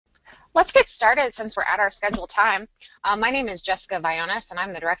Let's get started since we're at our scheduled time. My name is Jessica Vionis, and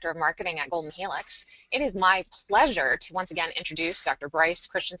I'm the Director of Marketing at Golden Helix. It is my pleasure to once again introduce Dr. Bryce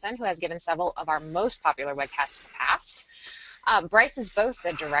Christensen, who has given several of our most popular webcasts in the past. Bryce is both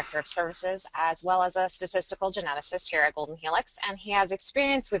the Director of Services as well as a statistical geneticist here at Golden Helix, and he has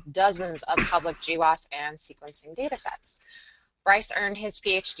experience with dozens of public GWAS and sequencing datasets. Bryce earned his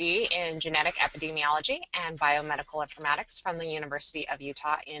PhD in genetic epidemiology and biomedical informatics from the University of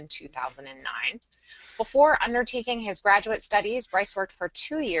Utah in 2009. Before undertaking his graduate studies, Bryce worked for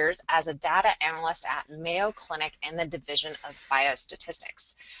 2 years as a data analyst at Mayo Clinic in the Division of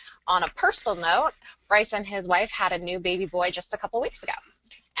Biostatistics. On a personal note, Bryce and his wife had a new baby boy just a couple weeks ago.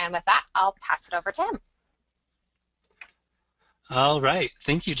 And with that, I'll pass it over to him. All right.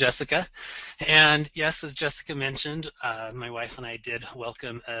 Thank you, Jessica. And yes, as Jessica mentioned, my wife and I did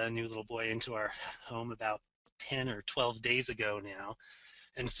welcome a new little boy into our home about 10 or 12 days ago now.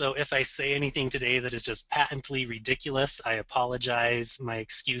 And so if I say anything today that is just patently ridiculous, I apologize. My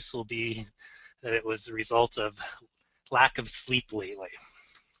excuse will be that it was the result of lack of sleep lately.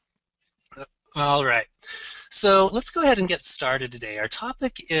 All right. So let's go ahead and get started today. Our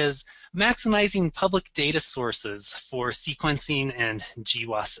topic is maximizing public data sources for sequencing and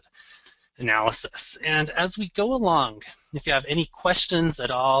GWAS analysis. And as we go along, if you have any questions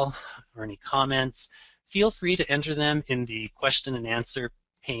at all or any comments, feel free to enter them in the question and answer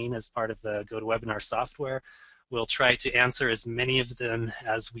pane as part of the GoToWebinar software. We'll try to answer as many of them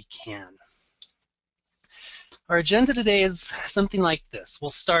as we can. Our agenda today is something like this. We'll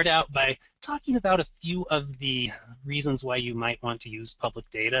start out by talking about a few of the reasons why you might want to use public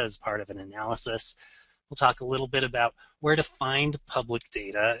data as part of an analysis. We'll talk a little bit about where to find public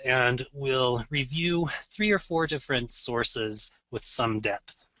data, and we'll review 3 or 4 different sources with some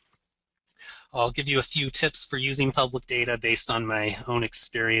depth. I'll give you a few tips for using public data based on my own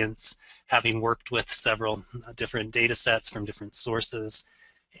experience, having worked with several different data sets from different sources.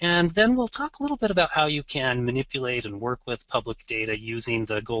 And then we'll talk a little bit about how you can manipulate and work with public data using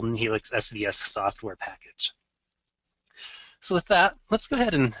the Golden Helix SVS software package. So with that, let's go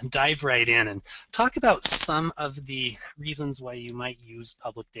ahead and dive right in and talk about some of the reasons why you might use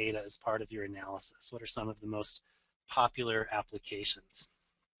public data as part of your analysis. What are some of the most popular applications?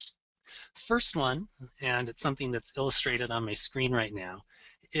 First one, and it's something that's illustrated on my screen right now,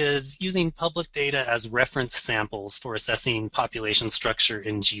 is using public data as reference samples for assessing population structure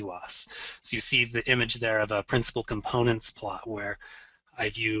in GWAS. So you see the image there of a principal components plot where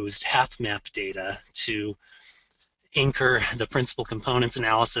I've used HapMap data to anchor the principal components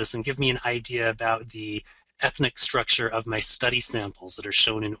analysis and give me an idea about the ethnic structure of my study samples that are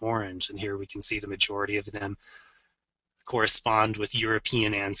shown in orange. And here we can see the majority of them correspond with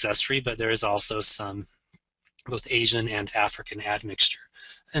European ancestry, but there is also some both Asian and African admixture.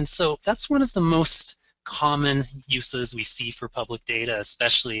 And so that's one of the most common uses we see for public data,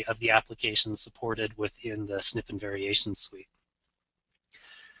 especially of the applications supported within the SNP Variation Suite.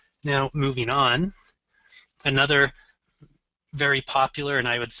 Now, moving on, another very popular and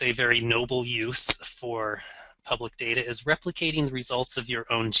I would say very noble use for public data is replicating the results of your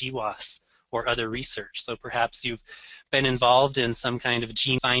own GWAS or other research. So perhaps you've been involved in some kind of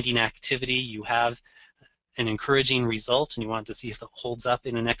gene finding activity, you have an encouraging result and you want to see if it holds up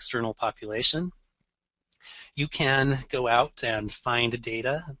in an external population. You can go out and find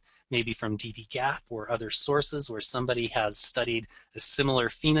data, maybe from dbGaP or other sources where somebody has studied a similar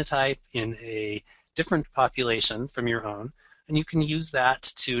phenotype in a different population from your own, and you can use that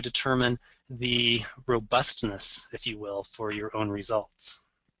to determine the robustness, if you will, for your own results.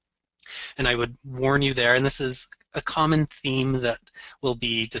 And I would warn you there, and this is a common theme that we'll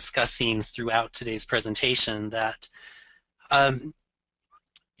be discussing throughout today's presentation, that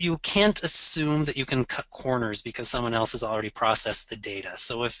you can't assume that you can cut corners because someone else has already processed the data.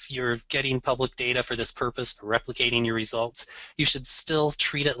 So if you're getting public data for this purpose, for replicating your results, you should still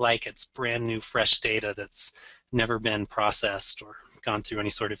treat it like it's brand new, fresh data that's never been processed or gone through any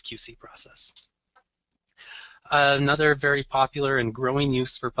sort of QC process. Another very popular and growing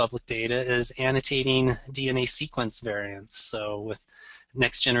use for public data is annotating DNA sequence variants. So with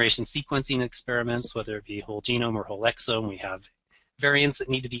next generation sequencing experiments, whether it be whole genome or whole exome, we have variants that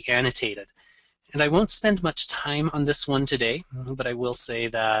need to be annotated. And I won't spend much time on this one today, but I will say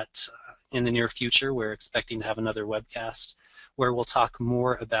that in the near future we're expecting to have another webcast where we'll talk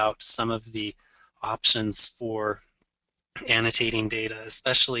more about some of the options for annotating data,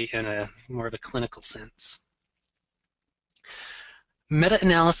 especially in a more of a clinical sense.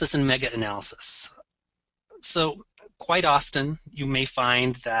 Meta-analysis and mega-analysis. So quite often you may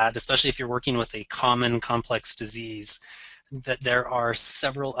find that, especially if you're working with a common complex disease, that there are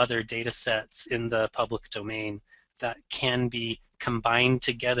several other data sets in the public domain that can be combined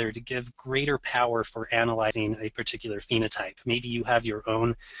together to give greater power for analyzing a particular phenotype. Maybe you have your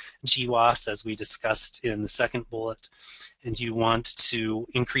own GWAS, as we discussed in the second bullet, and you want to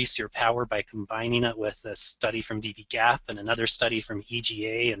increase your power by combining it with a study from dbGaP and another study from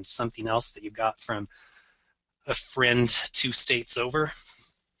EGA and something else that you got from a friend 2 states over.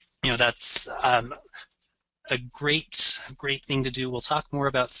 That's a great thing to do. We'll talk more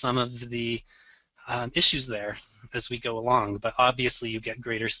about some of the issues there as we go along, but obviously you get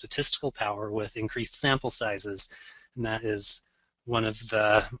greater statistical power with increased sample sizes, and that is one of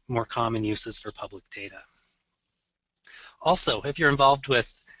the more common uses for public data. Also, if you're involved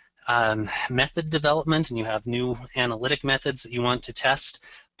with method development and you have new analytic methods that you want to test,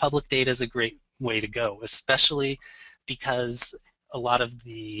 public data is a great way to go, especially because a lot of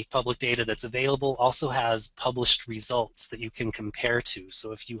the public data that's available also has published results that you can compare to.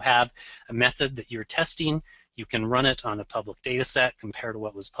 So if you have a method that you're testing, you can run it on a public data set, compare to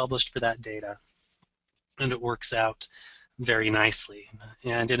what was published for that data, and it works out very nicely.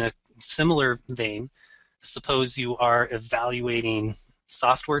 And in a similar vein, suppose you are evaluating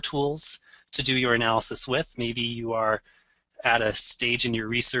software tools to do your analysis with. Maybe you are at a stage in your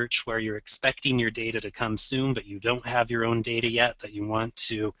research where you're expecting your data to come soon, but you don't have your own data yet, but you want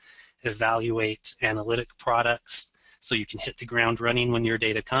to evaluate analytic products so you can hit the ground running when your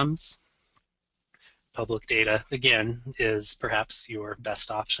data comes. Public data, again, is perhaps your best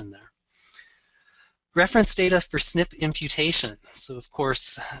option there. Reference data for SNP imputation. So, of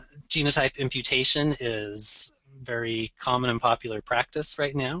course, genotype imputation is very common and popular practice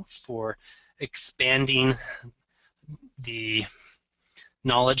right now for expanding the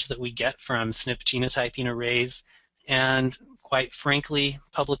knowledge that we get from SNP genotyping arrays, and quite frankly,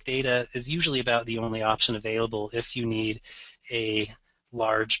 public data is usually about the only option available if you need a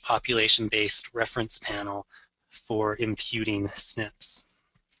large population-based reference panel for imputing SNPs.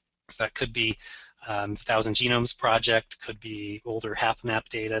 So that could be the 1,000 Genomes Project, could be older HapMap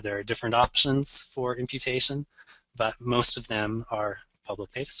data. There are different options for imputation, but most of them are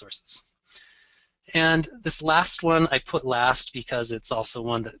public data sources. And this last one I put last because it's also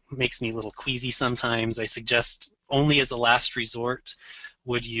one that makes me a little queasy sometimes. I suggest only as a last resort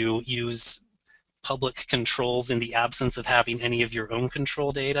would you use public controls in the absence of having any of your own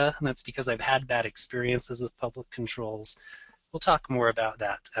control data, and that's because I've had bad experiences with public controls. We'll talk more about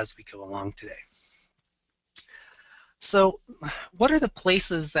that as we go along today. So what are the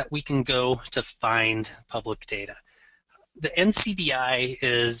places that we can go to find public data? The NCBI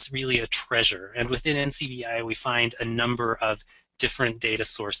is really a treasure, and within NCBI we find a number of different data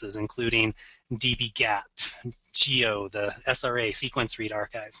sources, including dbGaP, GEO, the SRA, Sequence Read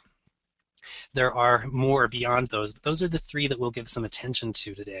Archive. There are more beyond those, but those are the three that we'll give some attention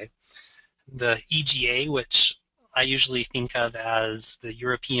to today. The EGA, which I usually think of as the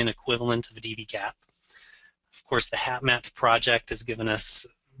European equivalent of dbGaP. Of course, the HapMap project has given us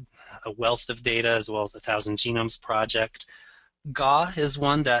a wealth of data, as well as the 1,000 Genomes Project. GWA is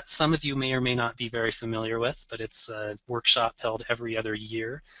one that some of you may or may not be very familiar with, but it's a workshop held every other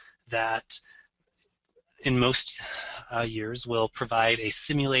year that in most years will provide a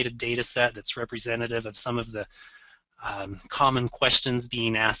simulated data set that's representative of some of the common questions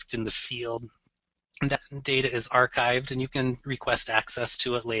being asked in the field. And that data is archived, and you can request access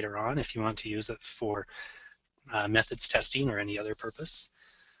to it later on if you want to use it for methods testing or any other purpose.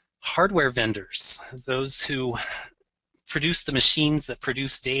 Hardware vendors, those who produce the machines that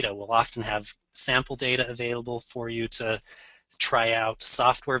produce data, will often have sample data available for you to try out.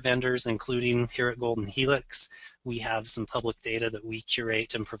 Software vendors, including here at Golden Helix, we have some public data that we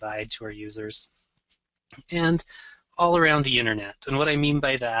curate and provide to our users. And all around the internet. And what I mean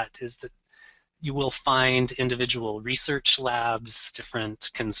by that is that you will find individual research labs, different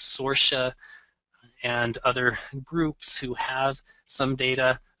consortia, and other groups who have some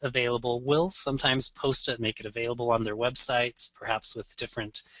data available will sometimes post it, make it available on their websites, perhaps with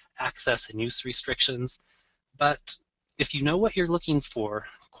different access and use restrictions. But if you know what you're looking for,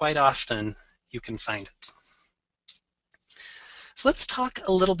 quite often you can find it. So let's talk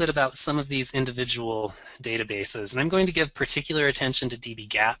a little bit about some of these individual databases. And I'm going to give particular attention to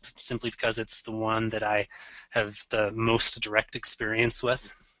dbGaP simply because it's the one that I have the most direct experience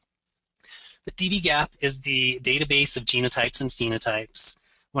with. But dbGaP is the database of genotypes and phenotypes.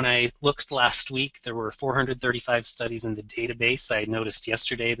 When I looked last week, there were 435 studies in the database. I noticed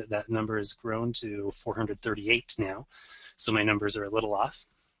yesterday that that number has grown to 438 now, so my numbers are a little off.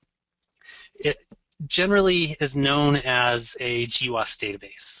 generally is known as a GWAS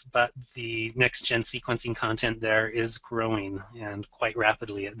database, but the next-gen sequencing content there is growing, and quite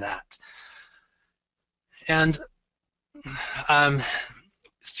rapidly at that. And um,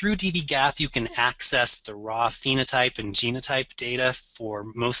 through dbGaP, you can access the raw phenotype and genotype data for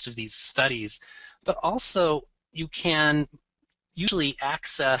most of these studies, but also you can usually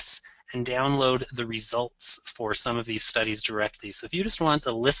access and download the results for some of these studies directly. So if you just want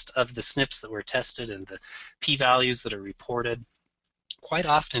a list of the SNPs that were tested and the p-values that are reported, quite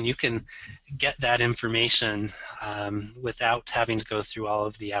often you can get that information without having to go through all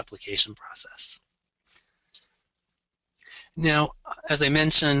of the application process. Now, as I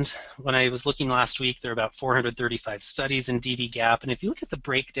mentioned, when I was looking last week, there are about 435 studies in dbGaP, and if you look at the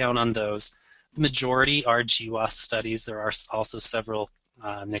breakdown on those, the majority are GWAS studies. There are also several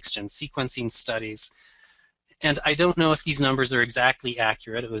next-gen sequencing studies. And I don't know if these numbers are exactly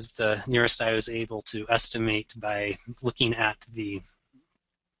accurate. It was the nearest I was able to estimate by looking at the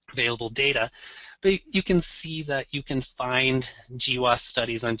available data. But you can see that you can find GWAS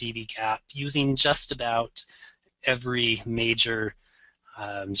studies on dbGaP using just about every major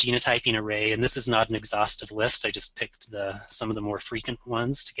genotyping array, and this is not an exhaustive list. I just picked some of the more frequent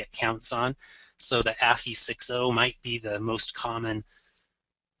ones to get counts on. So the AFI60 might be the most common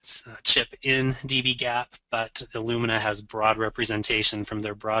chip in dbGaP, but Illumina has broad representation from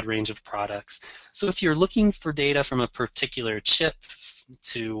their broad range of products. So if you're looking for data from a particular chip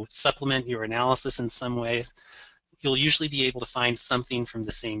to supplement your analysis in some way, you'll usually be able to find something from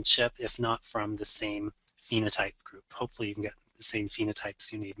the same chip, if not from the same phenotype group. Hopefully you can get the same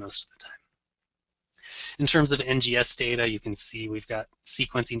phenotypes you need most of the time. In terms of NGS data, you can see we've got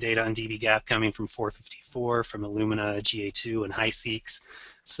sequencing data on dbGaP coming from 454, from Illumina, GA2, and HiSeq.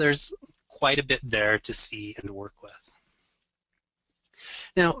 So there's quite a bit there to see and work with.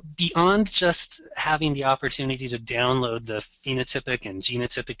 Now, beyond just having the opportunity to download the phenotypic and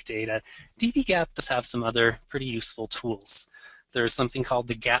genotypic data, dbGaP does have some other pretty useful tools. There's something called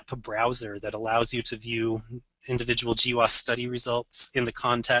the GAP browser that allows you to view individual GWAS study results in the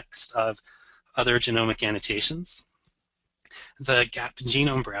context of other genomic annotations. The GAP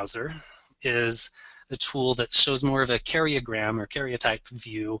genome browser is a tool that shows more of a karyogram or karyotype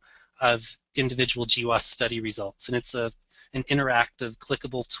view of individual GWAS study results. And it's an interactive,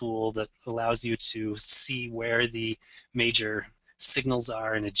 clickable tool that allows you to see where the major signals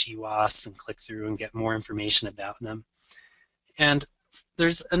are in a GWAS and click through and get more information about them. And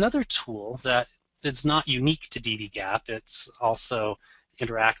there's another tool that is not unique to dbGaP. It's also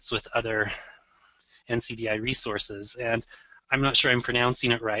interacts with other NCBI resources. And I'm not sure I'm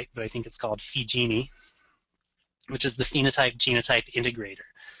pronouncing it right, but I think it's called PhGene, which is the Phenotype Genotype Integrator.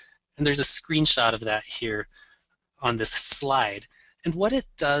 And there's a screenshot of that here on this slide. And what it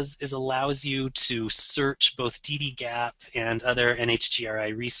does is allows you to search both dbGaP and other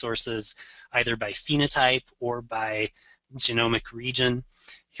NHGRI resources either by phenotype or by genomic region.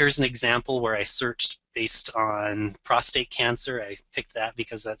 Here's an example where I searched based on prostate cancer. I picked that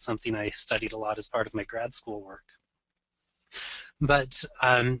because that's something I studied a lot as part of my grad school work. But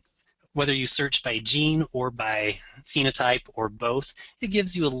whether you search by gene or by phenotype or both, it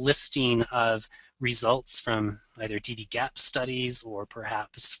gives you a listing of results from either dbGaP studies or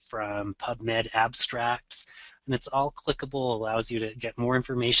perhaps from PubMed abstracts. And it's all clickable, allows you to get more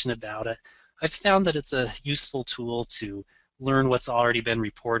information about it. I've found that it's a useful tool to learn what's already been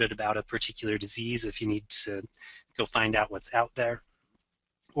reported about a particular disease if you need to go find out what's out there.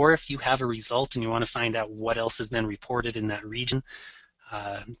 Or if you have a result and you want to find out what else has been reported in that region,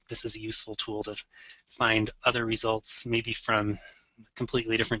 this is a useful tool to find other results, maybe from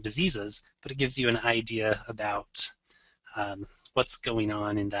completely different diseases, but it gives you an idea about what's going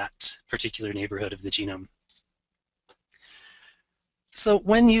on in that particular neighborhood of the genome. So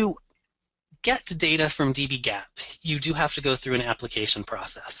when you get data from dbGaP, you do have to go through an application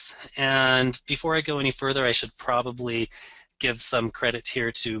process. And before I go any further, I should probably give some credit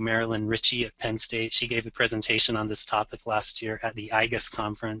here to Marilyn Ritchie at Penn State. She gave a presentation on this topic last year at the IGUS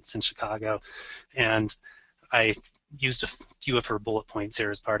conference in Chicago, and I used a few of her bullet points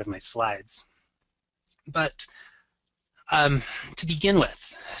here as part of my slides. But to begin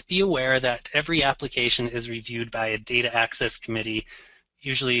with, be aware that every application is reviewed by a data access committee,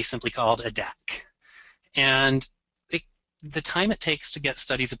 usually simply called a DAC. And the time it takes to get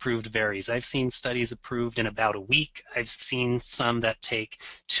studies approved varies. I've seen studies approved in about a week. I've seen some that take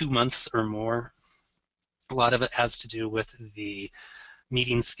 2 months or more. A lot of it has to do with the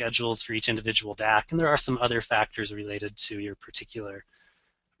meeting schedules for each individual DAC, and there are some other factors related to your particular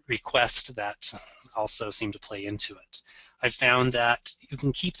request that also seem to play into it. I've found that you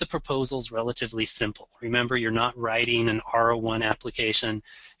can keep the proposals relatively simple. Remember, you're not writing an R01 application.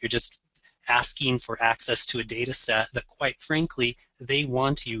 You're just asking for access to a data set that, quite frankly, they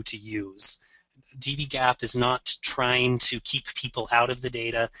want you to use. dbGaP is not trying to keep people out of the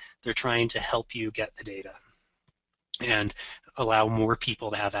data. They're trying to help you get the data and allow more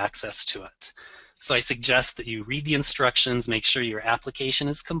people to have access to it. So I suggest that you read the instructions, make sure your application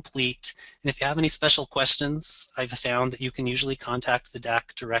is complete, and if you have any special questions, I've found that you can usually contact the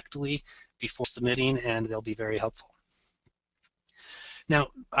DAC directly before submitting, and they'll be very helpful. Now,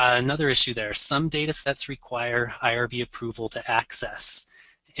 another issue there, some data sets require IRB approval to access,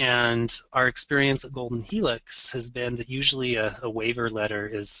 and our experience at Golden Helix has been that usually a waiver letter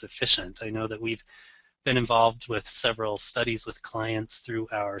is sufficient. I know that we've been involved with several studies with clients through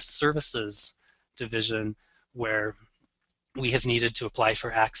our services division where we have needed to apply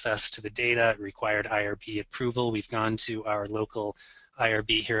for access to the data. It required IRB approval. We've gone to our local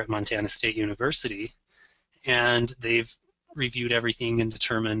IRB here at Montana State University, and they've reviewed everything and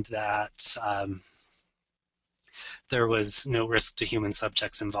determined that there was no risk to human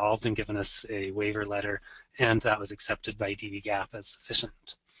subjects involved and given us a waiver letter, and that was accepted by dbGaP as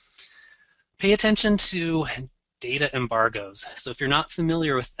sufficient. Pay attention to data embargoes. So if you're not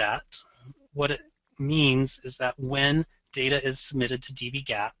familiar with that, what it means is that when data is submitted to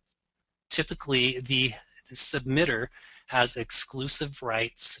dbGaP, typically the submitter has exclusive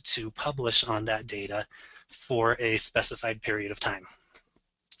rights to publish on that data for a specified period of time.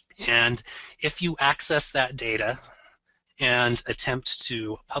 And if you access that data and attempt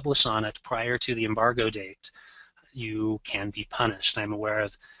to publish on it prior to the embargo date, you can be punished. I'm aware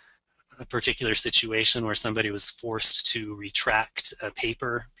of a particular situation where somebody was forced to retract a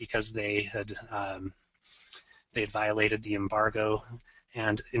paper because they had violated the embargo,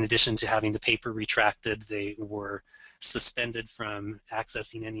 and in addition to having the paper retracted, they were suspended from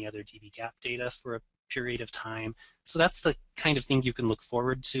accessing any other dbGaP data for a period of time. So that's the kind of thing you can look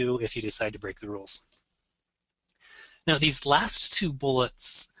forward to if you decide to break the rules. Now, these last two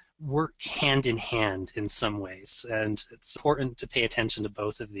bullets work hand in hand in some ways, and it's important to pay attention to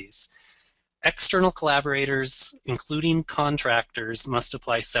both of these. External collaborators, including contractors, must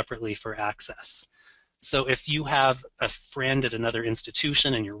apply separately for access. So if you have a friend at another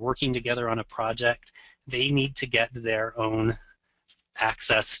institution and you're working together on a project, they need to get their own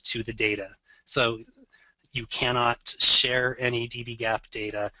access to the data. So you cannot share any dbGaP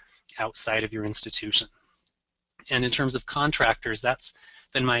data outside of your institution. And in terms of contractors, that's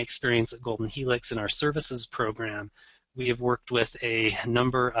been my experience at Golden Helix in our services program. We have worked with a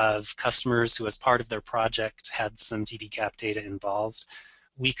number of customers who, as part of their project, had some dbGaP data involved.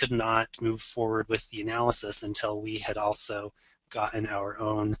 We could not move forward with the analysis until we had also gotten our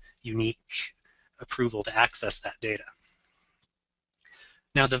own unique approval to access that data.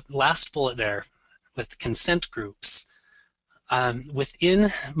 Now, the last bullet there with consent groups. Within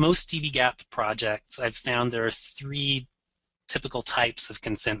most dbGaP projects, I've found there are three typical types of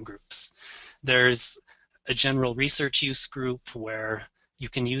consent groups. There's a general research use group where you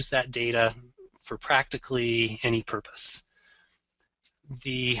can use that data for practically any purpose.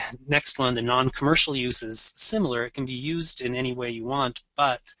 The next one, the non-commercial use, is similar. It can be used in any way you want,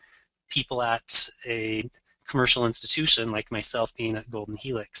 but people at a commercial institution, like myself being at Golden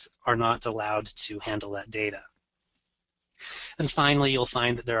Helix, are not allowed to handle that data. And finally, you'll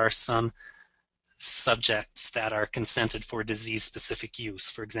find that there are some subjects that are consented for disease-specific use.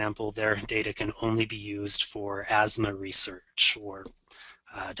 For example, their data can only be used for asthma research or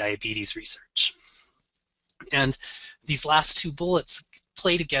diabetes research. And these last two bullets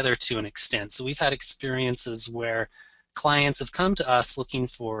play together to an extent. So we've had experiences where clients have come to us looking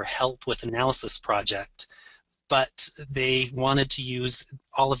for help with an analysis project, but they wanted to use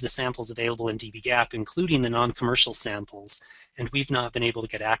all of the samples available in dbGaP, including the non-commercial samples, and we've not been able to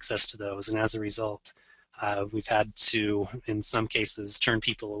get access to those. And as a result, we've had to, in some cases, turn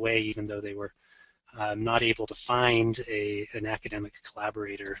people away, even though they were not able to find an academic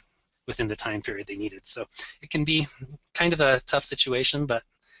collaborator within the time period they needed. So it can be kind of a tough situation, but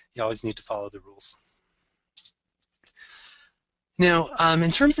you always need to follow the rules. Now,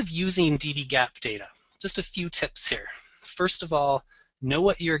 in terms of using dbGaP data, just a few tips here. First of all, know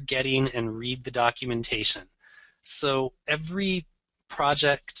what you're getting and read the documentation. So every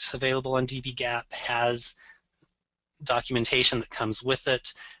project available on dbGaP has documentation that comes with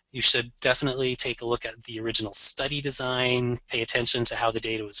it. You should definitely take a look at the original study design, pay attention to how the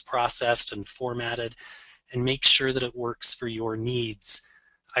data was processed and formatted, and make sure that it works for your needs.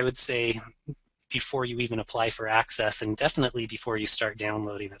 I would say before you even apply for access, and definitely before you start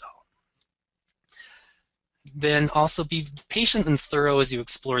downloading it all. Then also be patient and thorough as you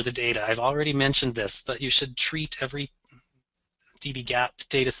explore the data. I've already mentioned this, but you should treat every dbGaP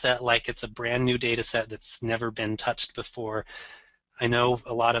dataset like it's a brand new dataset that's never been touched before. I know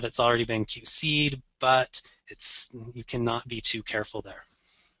a lot of it's already been QC'd, but you cannot be too careful there.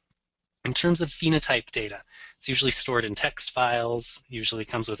 In terms of phenotype data, it's usually stored in text files, usually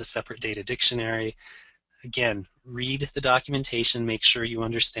comes with a separate data dictionary. Again, read the documentation, make sure you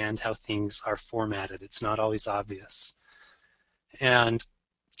understand how things are formatted. It's not always obvious. And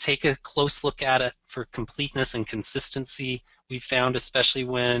take a close look at it for completeness and consistency. We've found, especially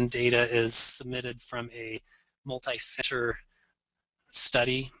when data is submitted from a multi-center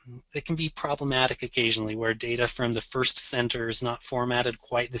study, it can be problematic occasionally where data from the first center is not formatted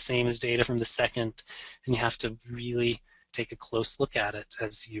quite the same as data from the second, and you have to really take a close look at it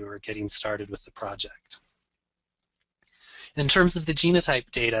as you're getting started with the project. In terms of the genotype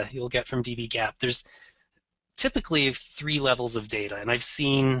data you'll get from dbGaP, there's typically 3 levels of data, and I've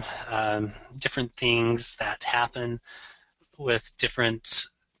seen different things that happen with different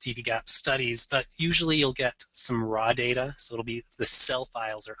dbGaP studies, but usually you'll get some raw data, so it'll be the cell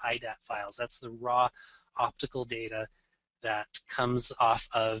files or IDAT files. That's the raw optical data that comes off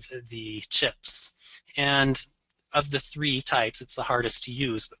of the chips. And of the 3 types, it's the hardest to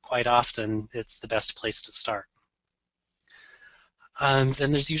use, but quite often it's the best place to start.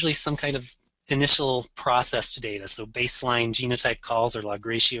 Then there's usually some kind of initial processed data, so baseline genotype calls or log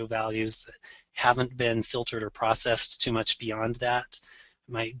ratio values that haven't been filtered or processed too much beyond that.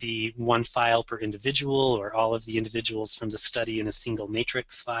 It might be 1 file per individual or all of the individuals from the study in a single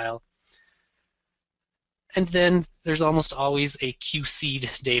matrix file. And then there's almost always a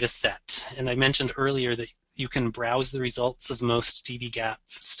QC'd data set. And I mentioned earlier that you can browse the results of most dbGaP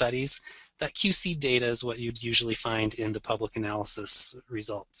studies. That QC'd data is what you'd usually find in the public analysis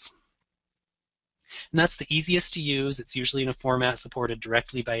results. And that's the easiest to use. It's usually in a format supported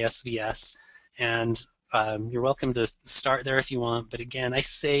directly by SVS. And you're welcome to start there if you want. But again, I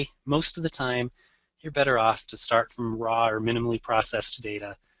say most of the time, you're better off to start from raw or minimally processed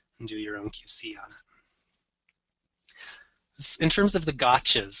data and do your own QC on it. In terms of the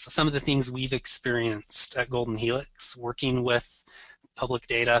gotchas, some of the things we've experienced at Golden Helix working with public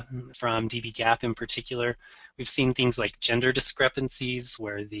data from dbGaP in particular, we've seen things like gender discrepancies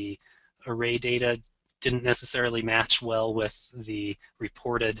where the array data didn't necessarily match well with the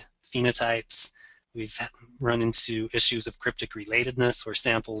reported phenotypes. We've run into issues of cryptic relatedness where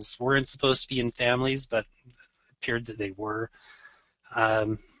samples weren't supposed to be in families, but it appeared that they were.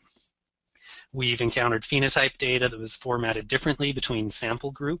 We've encountered phenotype data that was formatted differently between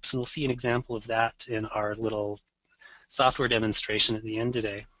sample groups, and we'll see an example of that in our little software demonstration at the end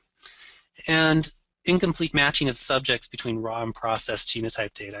today. And incomplete matching of subjects between raw and processed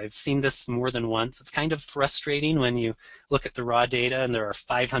genotype data. I've seen this more than once. It's kind of frustrating when you look at the raw data and there are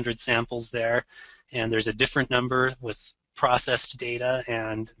 500 samples there, and there's a different number with processed data,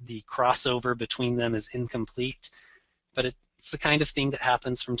 and the crossover between them is incomplete. But it's the kind of thing that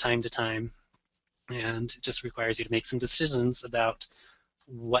happens from time to time, and it just requires you to make some decisions about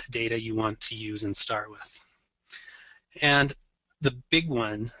what data you want to use and start with. And the big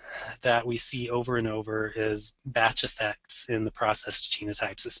one that we see over and over is batch effects in the processed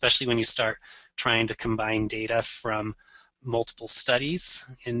genotypes, especially when you start trying to combine data from multiple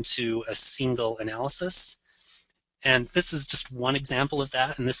studies into a single analysis. And this is just one example of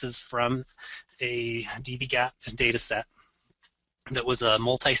that, and this is from a dbGaP data set that was a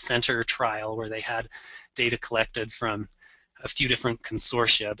multi-center trial where they had data collected from a few different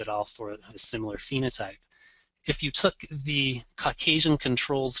consortia, but all for a similar phenotype. If you took the Caucasian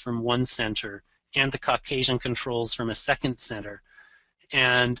controls from one center and the Caucasian controls from a second center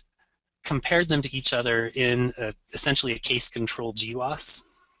and compared them to each other in essentially a case-control GWAS,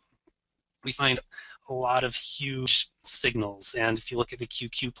 we find a lot of huge signals. And if you look at the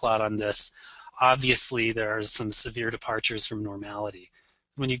QQ plot on this, obviously there are some severe departures from normality.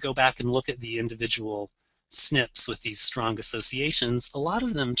 When you go back and look at the individual SNPs with these strong associations, a lot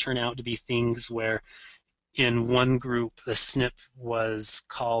of them turn out to be things where in one group, the SNP was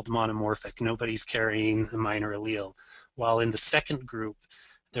called monomorphic. Nobody's carrying a minor allele. While in the second group,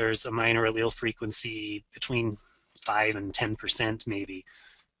 there's a minor allele frequency between 5 and 10% maybe.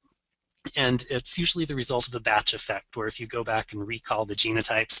 And it's usually the result of a batch effect, where if you go back and recall the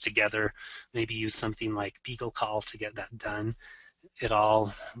genotypes together, maybe use something like Beagle call to get that done, it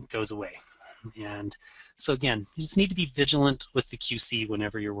all goes away. And so again, you just need to be vigilant with the QC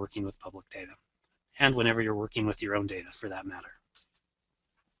whenever you're working with public data, and whenever you're working with your own data for that matter.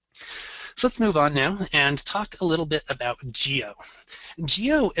 So let's move on now and talk a little bit about GEO.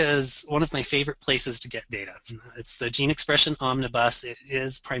 GEO is one of my favorite places to get data. It's the gene expression omnibus. It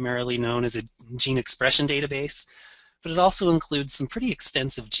is primarily known as a gene expression database, but it also includes some pretty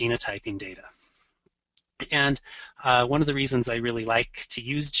extensive genotyping data. And one of the reasons I really like to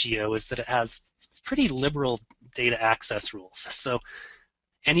use GEO is that it has pretty liberal data access rules. So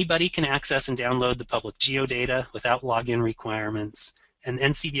anybody can access and download the public GEO data without login requirements, and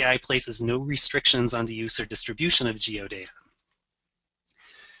NCBI places no restrictions on the use or distribution of GEO data.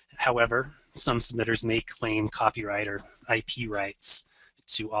 However, some submitters may claim copyright or IP rights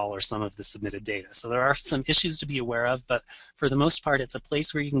to all or some of the submitted data. So there are some issues to be aware of, but for the most part, it's a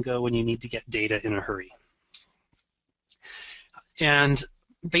place where you can go when you need to get data in a hurry. And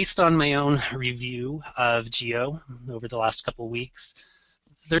based on my own review of GEO over the last couple of weeks,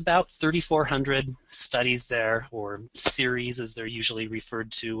 there are about 3,400 studies there, or series as they're usually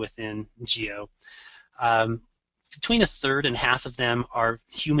referred to within GEO. Between a third and half of them are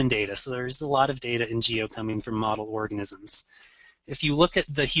human data, so there's a lot of data in GEO coming from model organisms. If you look at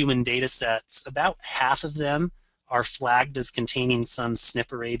the human data sets, about half of them are flagged as containing some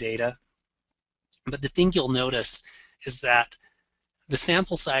SNP array data. But the thing you'll notice is that the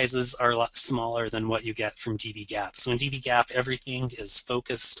sample sizes are a lot smaller than what you get from dbGaP. So in dbGaP, everything is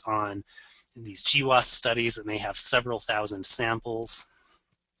focused on these GWAS studies that may have several thousand samples.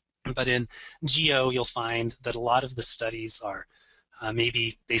 But in GEO, you'll find that a lot of the studies are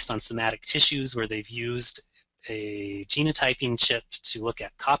maybe based on somatic tissues where they've used a genotyping chip to look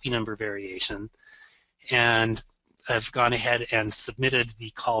at copy number variation, and have gone ahead and submitted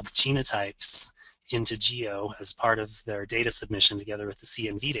the called genotypes into GEO as part of their data submission together with the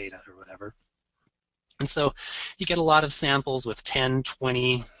CNV data or whatever. And so you get a lot of samples with 10,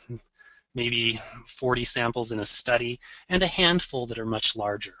 20, maybe 40 samples in a study, and a handful that are much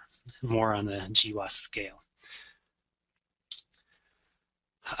larger, more on the GWAS scale.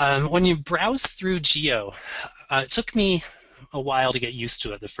 When you browse through GEO, it took me a while to get used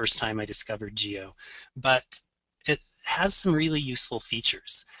to it the first time I discovered GEO, but it has some really useful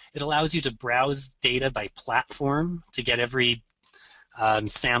features. It allows you to browse data by platform to get every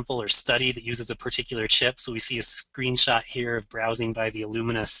sample or study that uses a particular chip. So we see a screenshot here of browsing by the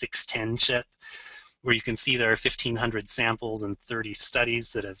Illumina 610 chip, where you can see there are 1,500 samples and 30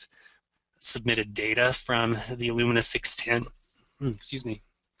 studies that have submitted data from the Illumina 610. Excuse me.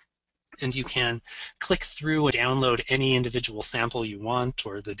 And you can click through and download any individual sample you want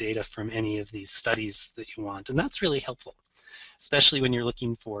or the data from any of these studies that you want. And that's really helpful, especially when you're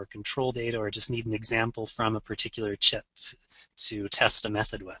looking for control data or just need an example from a particular chip to test a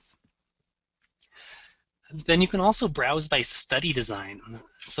method with. Then you can also browse by study design.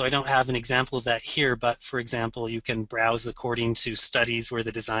 So I don't have an example of that here, but for example, you can browse according to studies where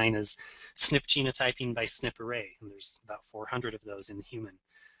the design is SNP genotyping by SNP array, and there's about 400 of those in human.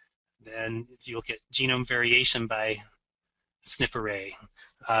 Then if you look at genome variation by SNP array,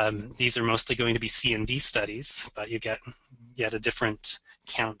 these are mostly going to be CNV studies, but you get yet a different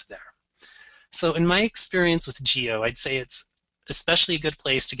count there. So in my experience with GEO, I'd say it's especially a good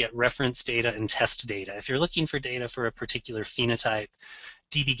place to get reference data and test data. If you're looking for data for a particular phenotype,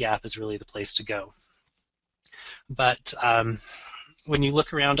 dbGaP is really the place to go. But when you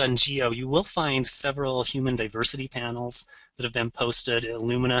look around on GEO, you will find several human diversity panels that have been posted.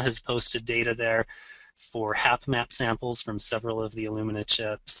 Illumina has posted data there for HapMap samples from several of the Illumina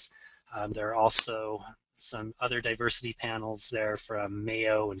chips. There are also some other diversity panels there from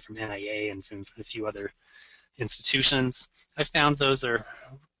Mayo and from NIA and from a few other institutions. I found those are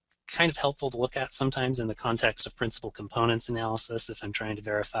kind of helpful to look at sometimes in the context of principal components analysis if I'm trying to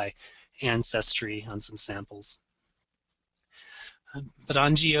verify ancestry on some samples. But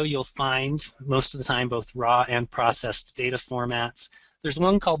on GEO, you'll find most of the time both raw and processed data formats. There's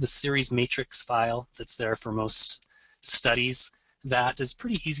one called the series matrix file that's there for most studies that is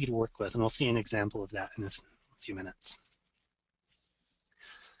pretty easy to work with, and we'll see an example of that in a few minutes.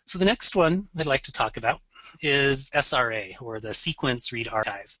 So the next one I'd like to talk about is SRA, or the Sequence Read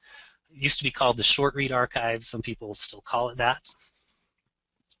Archive. It used to be called the Short Read Archive. Some people still call it that.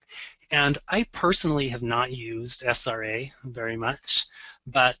 And I personally have not used SRA very much,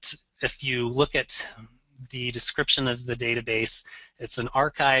 but if you look at the description of the database, it's an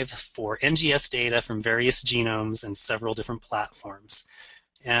archive for NGS data from various genomes and several different platforms.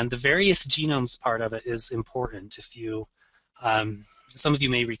 And the various genomes part of it is important. If you, some of you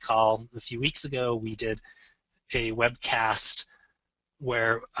may recall a few weeks ago we did a webcast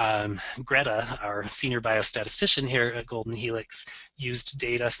where Greta, our senior biostatistician here at Golden Helix, used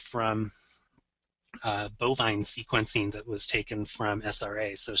data from bovine sequencing that was taken from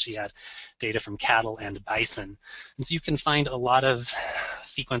SRA. So she had data from cattle and bison. And so you can find a lot of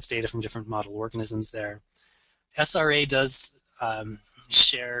sequence data from different model organisms there. SRA does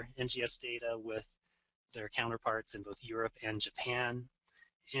share NGS data with their counterparts in both Europe and Japan.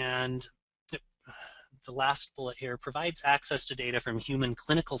 And the last bullet here provides access to data from human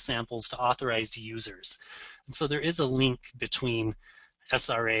clinical samples to authorized users. And so there is a link between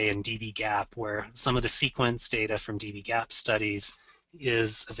SRA and dbGaP, where some of the sequence data from dbGaP studies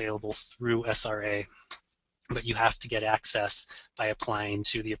is available through SRA, but you have to get access by applying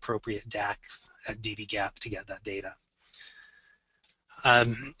to the appropriate DAC at dbGaP to get that data.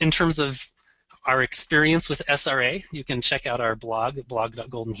 In terms of our experience with SRA, you can check out our blog,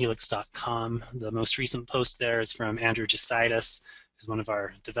 blog.goldenhelix.com. The most recent post there is from Andrew Jesaitis, who's one of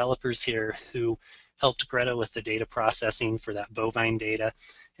our developers here, who helped Greta with the data processing for that bovine data.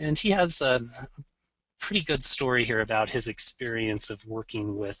 And he has a pretty good story here about his experience of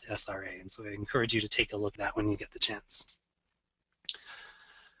working with SRA. And so I encourage you to take a look at that when you get the chance.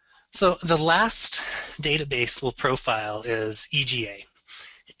 So the last database we'll profile is EGA.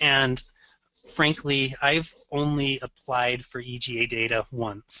 And frankly, I've only applied for EGA data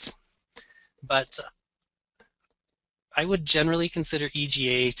once, but I would generally consider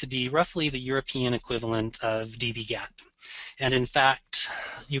EGA to be roughly the European equivalent of dbGaP. And in fact,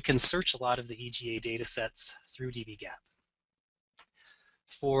 you can search a lot of the EGA datasets through dbGaP.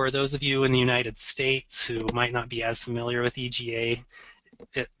 For those of you in the United States who might not be as familiar with EGA,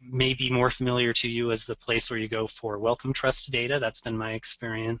 it may be more familiar to you as the place where you go for Wellcome Trust data. That's been my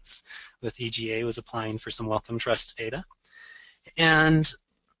experience with EGA, was applying for some Wellcome Trust data. And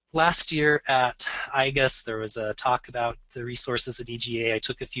last year at IGUS, there was a talk about the resources at EGA. I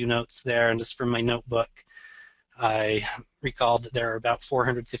took a few notes there, and just from my notebook, I recalled that there are about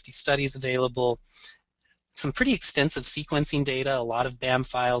 450 studies available, some pretty extensive sequencing data, a lot of BAM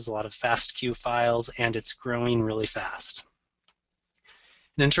files, a lot of FASTQ files, and it's growing really fast.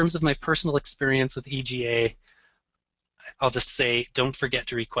 And in terms of my personal experience with EGA, I'll just say don't forget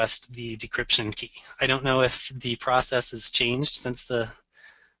to request the decryption key. I don't know if the process has changed since the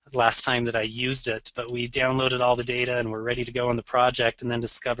last time that I used it, but we downloaded all the data and were ready to go on the project, and then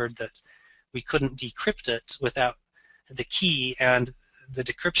discovered that we couldn't decrypt it without the key, and the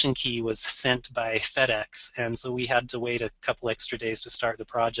decryption key was sent by FedEx, and so we had to wait a couple extra days to start the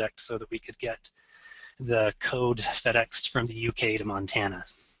project so that we could get the code FedExed from the UK to Montana.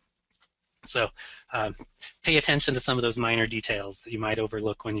 So pay attention to some of those minor details that you might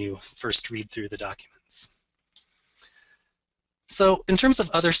overlook when you first read through the documents. So in terms of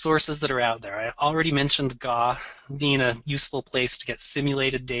other sources that are out there, I already mentioned GWA being a useful place to get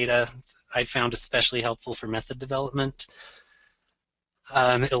simulated data. I found especially helpful for method development.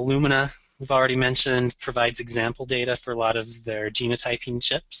 Illumina, we've already mentioned, provides example data for a lot of their genotyping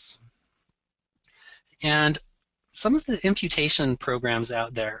chips. And some of the imputation programs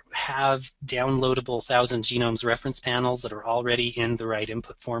out there have downloadable 1,000 genomes reference panels that are already in the right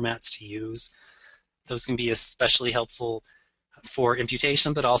input formats to use. Those can be especially helpful for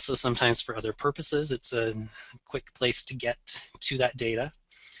imputation, but also sometimes for other purposes. It's a quick place to get to that data.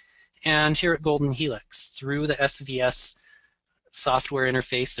 And here at Golden Helix, through the SVS software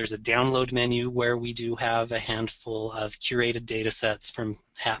interface, there's a download menu where we do have a handful of curated data sets from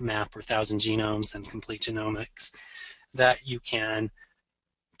HapMap or 1,000 Genomes and Complete Genomics that you can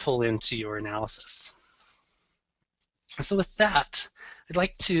pull into your analysis. So with that, I'd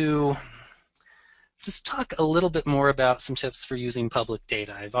like to just talk a little bit more about some tips for using public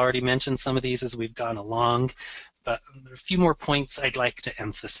data. I've already mentioned some of these as we've gone along, but there are a few more points I'd like to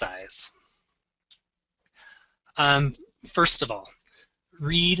emphasize. First of all,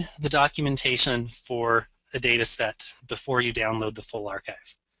 read the documentation for a data set before you download the full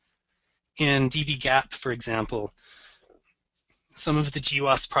archive. In dbGaP, for example, some of the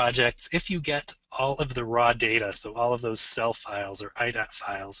GWAS projects, if you get all of the raw data, so all of those cell files or IDAT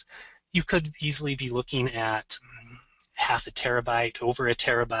files, you could easily be looking at half a terabyte, over a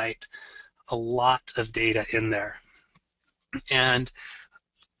terabyte, a lot of data in there. And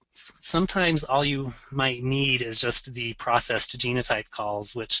sometimes all you might need is just the processed genotype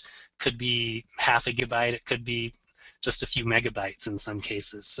calls, which could be half a gigabyte, it could be just a few megabytes in some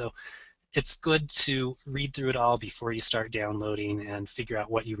cases. So it's good to read through it all before you start downloading and figure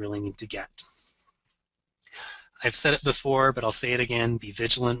out what you really need to get. I've said it before, but I'll say it again, be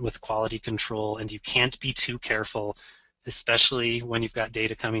vigilant with quality control, and you can't be too careful, especially when you've got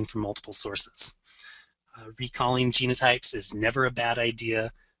data coming from multiple sources. Recalling genotypes is never a bad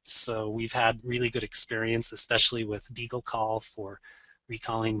idea. So we've had really good experience, especially with BeagleCall for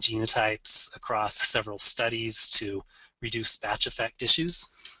recalling genotypes across several studies to reduce batch effect issues.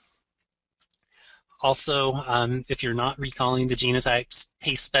 Also, if you're not recalling the genotypes,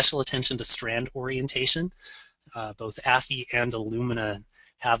 pay special attention to strand orientation. Both AFI and Illumina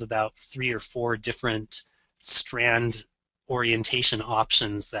have about 3 or 4 different strand orientation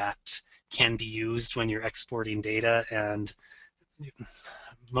options that can be used when you're exporting data, and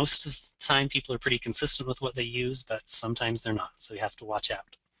most of the time people are pretty consistent with what they use, but sometimes they're not, so you have to watch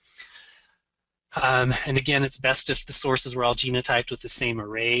out. And again, it's best if the sources were all genotyped with the same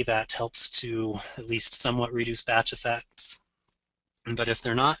array. That helps to at least somewhat reduce batch effects. But if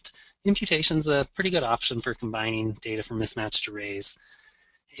they're not, imputation's a pretty good option for combining data from mismatched arrays.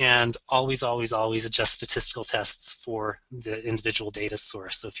 And always, always, always adjust statistical tests for the individual data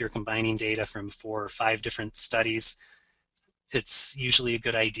source. So if you're combining data from 4 or 5 different studies, it's usually a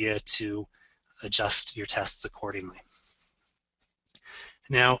good idea to adjust your tests accordingly.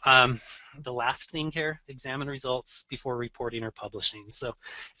 Now, the last thing here, examine results before reporting or publishing. So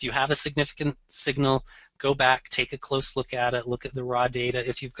if you have a significant signal, go back, take a close look at it, look at the raw data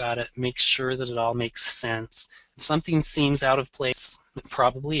if you've got it, make sure that it all makes sense. If something seems out of place, it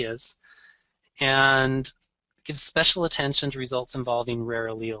probably is, and give special attention to results involving rare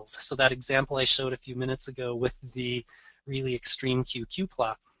alleles. So that example I showed a few minutes ago with the really extreme QQ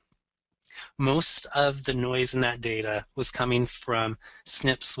plot, most of the noise in that data was coming from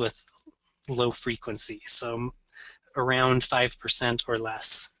SNPs with low frequency, so around 5% or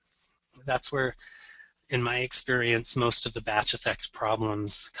less. That's where, in my experience, most of the batch effect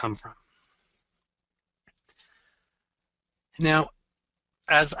problems come from. Now,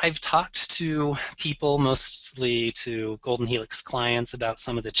 as I've talked to people, mostly to Golden Helix clients, about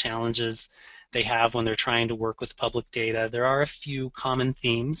some of the challenges they have when they're trying to work with public data, there are a few common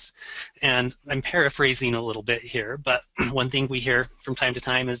themes, and I'm paraphrasing a little bit here, but one thing we hear from time to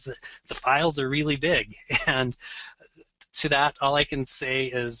time is that the files are really big, and to that, all I can say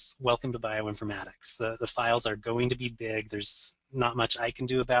is welcome to bioinformatics. The files are going to be big. There's not much I can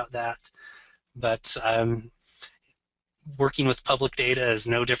do about that, but working with public data is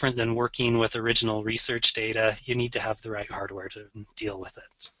no different than working with original research data. You need to have the right hardware to deal with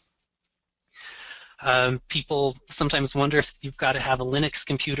it. People sometimes wonder if you've got to have a Linux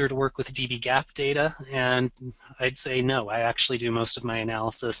computer to work with dbGaP data, and I'd say no. I actually do most of my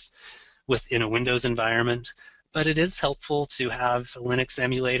analysis within a Windows environment, but it is helpful to have a Linux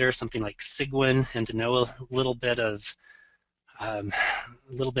emulator, something like Cygwin, and to know a little bit of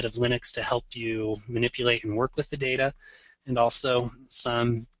Linux to help you manipulate and work with the data, and also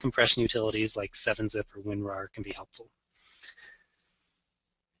some compression utilities like 7-zip or WinRAR can be helpful.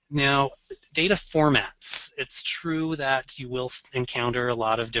 Now, data formats. It's true that you will encounter a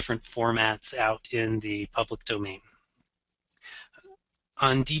lot of different formats out in the public domain.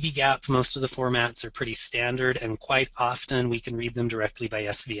 On dbGaP, most of the formats are pretty standard, and quite often we can read them directly by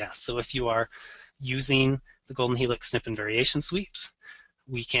SVS. So if you are using the Golden Helix SNP and Variation Suite,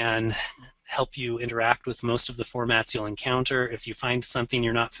 we can help you interact with most of the formats you'll encounter. If you find something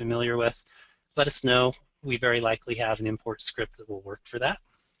you're not familiar with, let us know. We very likely have an import script that will work for that.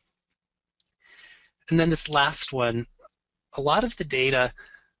 And then this last one, a lot of the data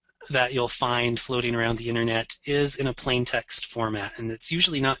that you'll find floating around the internet is in a plain text format, and it's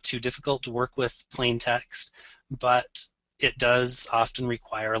usually not too difficult to work with plain text, but it does often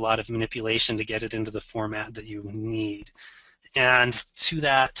require a lot of manipulation to get it into the format that you need. And to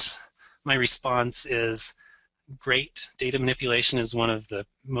that, my response is great. Data manipulation is one of the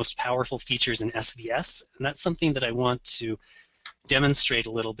most powerful features in SVS, and that's something that I want to demonstrate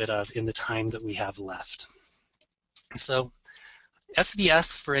a little bit of in the time that we have left. So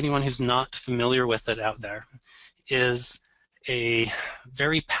SVS, for anyone who's not familiar with it out there, is a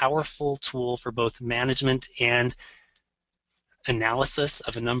very powerful tool for both management and analysis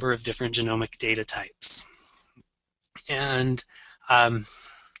of a number of different genomic data types. And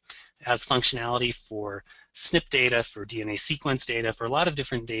has functionality for SNP data, for DNA sequence data, for a lot of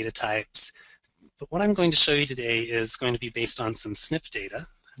different data types. But what I'm going to show you today is going to be based on some SNP data.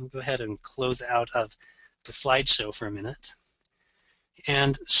 I'll go ahead and close out of the slideshow for a minute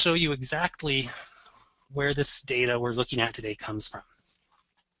and show you exactly where this data we're looking at today comes from.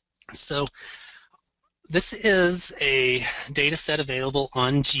 So this is a data set available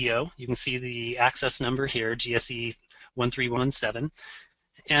on GEO. You can see the access number here, GSE 1317.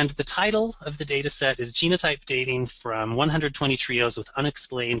 And the title of the data set is Genotype Dating from 120 Trios with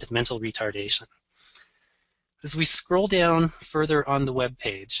Unexplained Mental Retardation. As we scroll down further on the web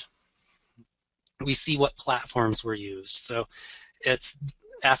page, we see what platforms were used. So it's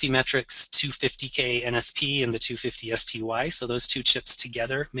Affymetrix 250K NSP and the 250 STY. So those two chips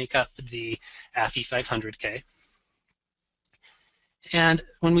together make up the Affy 500K. And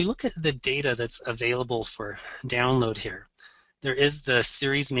when we look at the data that's available for download here, there is the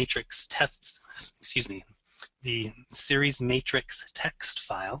series matrix the series matrix text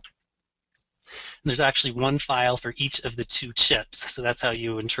file. And there's actually one file for each of the two chips. So that's how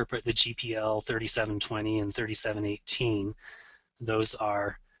you interpret the GPL 3720 and 3718. Those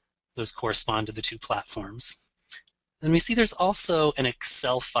correspond to the two platforms. Then we see there's also an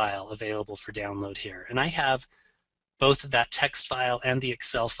Excel file available for download here. And I have both that text file and the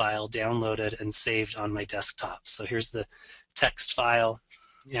Excel file downloaded and saved on my desktop. So here's the text file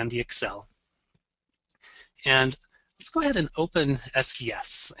and the Excel. And let's go ahead and open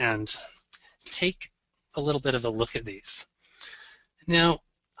SVS and take a little bit of a look at these. Now,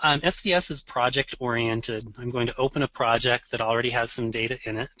 SVS is project-oriented. I'm going to open a project that already has some data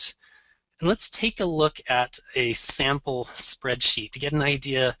in it. And let's take a look at a sample spreadsheet to get an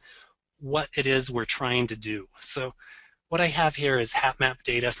idea what it is we're trying to do. So what I have here is HapMap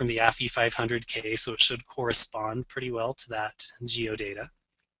data from the Affy 500K, so it should correspond pretty well to that geodata.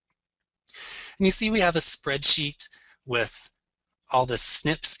 And you see we have a spreadsheet with all the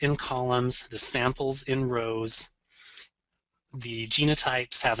SNPs in columns, the samples in rows. The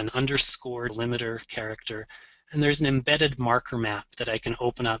genotypes have an underscore limiter character, and there's an embedded marker map that I can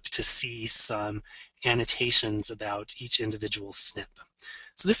open up to see some annotations about each individual SNP.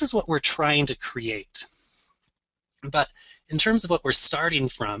 So this is what we're trying to create. But in terms of what we're starting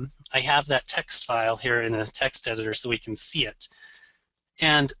from, I have that text file here in a text editor so we can see it.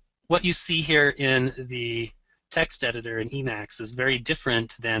 And what you see here in the text editor in Emacs is very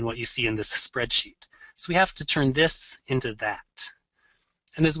different than what you see in this spreadsheet. So we have to turn this into that.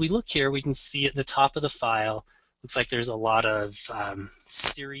 And as we look here, we can see at the top of the file, looks like there's a lot of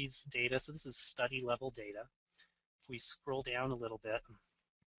series data. So this is study level data. If we scroll down a little bit,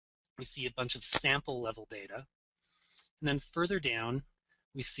 we see a bunch of sample level data. And then further down,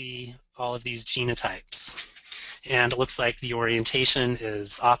 we see all of these genotypes. And it looks like the orientation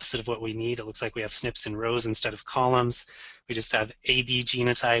is opposite of what we need. It looks like we have SNPs in rows instead of columns. We just have AB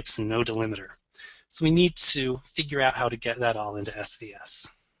genotypes and no delimiter. So we need to figure out how to get that all into SVS.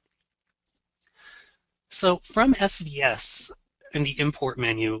 So from SVS in the import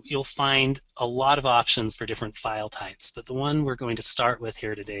menu, you'll find a lot of options for different file types, but the one we're going to start with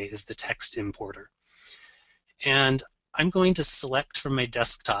here today is the text importer. And I'm going to select from my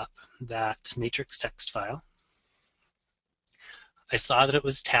desktop that matrix text file. I saw that it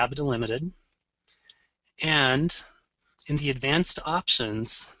was tab delimited, and in the advanced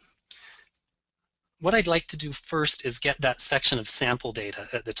options, what I'd like to do first is get that section of sample data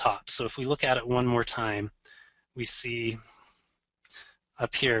at the top. So if we look at it one more time, we see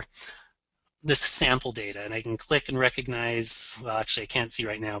up here this sample data, and I can click and recognize, well, actually I can't see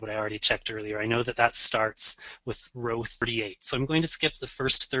right now, but I already checked earlier. I know that that starts with row 38. So I'm going to skip the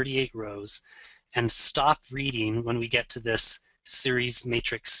first 38 rows and stop reading when we get to this series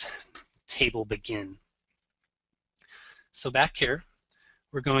matrix table begin. So back here,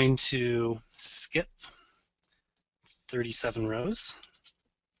 we're going to skip 37 rows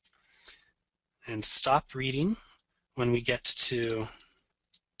and stop reading when we get to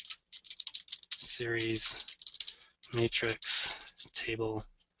series matrix table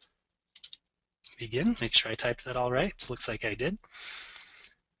begin. Make sure I typed that all right. Looks like I did.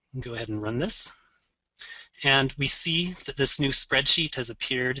 Go ahead and run this. And we see that this new spreadsheet has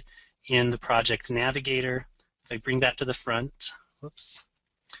appeared in the project navigator. If I bring that to the front, whoops,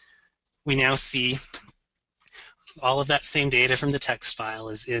 we now see all of that same data from the text file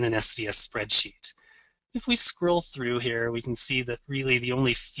is in an SVS spreadsheet. If we scroll through here, we can see that really the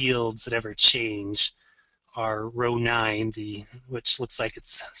only fields that ever change are row 9, which looks like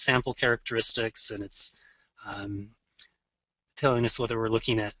it's sample characteristics, and it's telling us whether we're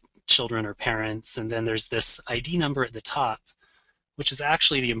looking at children or parents. And then there's this ID number at the top, which is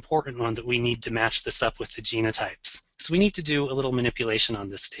actually the important one that we need to match this up with the genotypes. So we need to do a little manipulation on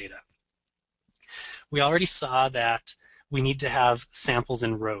this data. We already saw that we need to have samples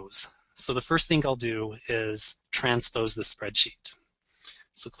in rows. So the first thing I'll do is transpose the spreadsheet.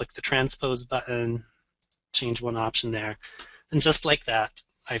 So click the transpose button, change one option there, and just like that,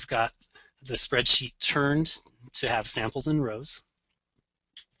 I've got the spreadsheet turned to have samples in rows.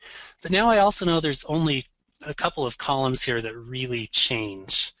 But now I also know there's only a couple of columns here that really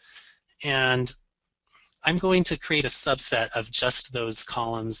change. And I'm going to create a subset of just those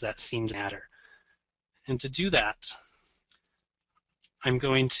columns that seem to matter. And to do that, I'm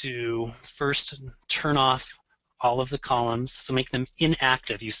going to first turn off all of the columns, so make them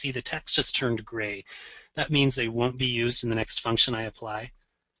inactive. You see the text just turned gray. That means they won't be used in the next function I apply.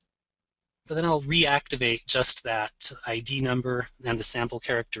 But then I'll reactivate just that ID number and the sample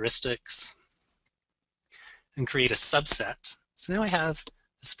characteristics and create a subset. So now I have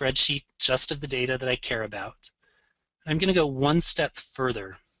a spreadsheet just of the data that I care about. I'm going to go one step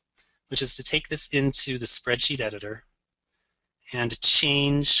further, which is to take this into the spreadsheet editor and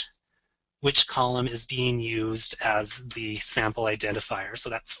change which column is being used as the sample identifier. So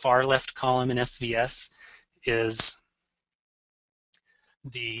that far left column in SVS is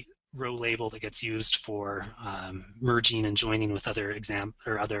the row label that gets used for merging and joining with other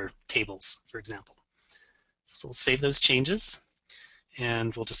other tables, for example. So we'll save those changes,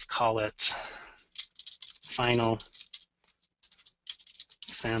 and we'll just call it final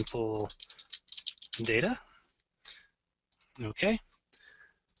sample data. Okay.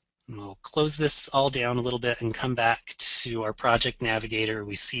 And we'll close this all down a little bit and come back to our project navigator.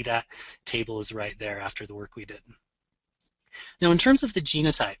 We see that table is right there after the work we did. Now, in terms of the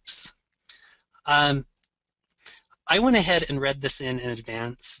genotypes, I went ahead and read this in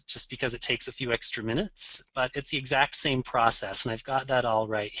advance just because it takes a few extra minutes, but it's the exact same process, and I've got that all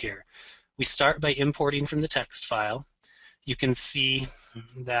right here. We start by importing from the text file. You can see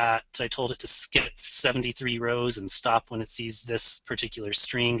that I told it to skip 73 rows and stop when it sees this particular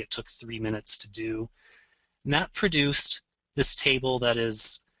string. It took 3 minutes to do. And that produced this table that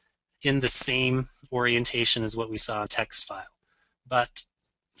is in the same orientation as what we saw in text file. But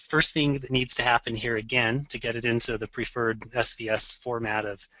first thing that needs to happen here again to get it into the preferred SVS format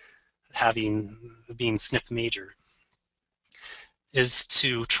of being SNP major is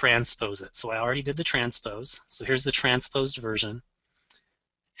to transpose it. So I already did the transpose. So here's the transposed version.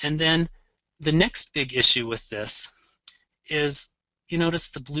 And then the next big issue with this is, you notice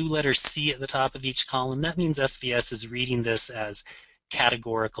the blue letter C at the top of each column. That means SVS is reading this as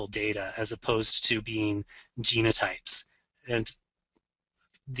categorical data as opposed to being genotypes. And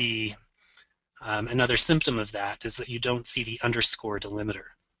another symptom of that is that you don't see the underscore delimiter.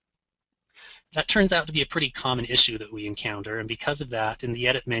 That turns out to be a pretty common issue that we encounter, and because of that, in the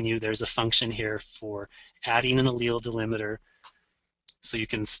edit menu, there's a function here for adding an allele delimiter. So you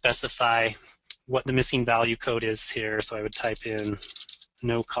can specify what the missing value code is here. So I would type in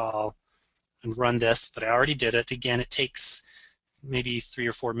no call and run this, but I already did it. Again, it takes maybe 3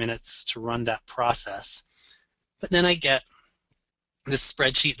 or 4 minutes to run that process. But then I get this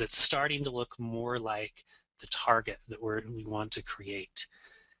spreadsheet that's starting to look more like the target that we want to create.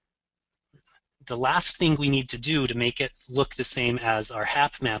 The last thing we need to do to make it look the same as our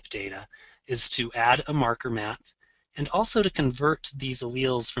HapMap data is to add a marker map and also to convert these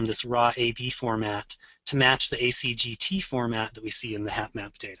alleles from this raw AB format to match the ACGT format that we see in the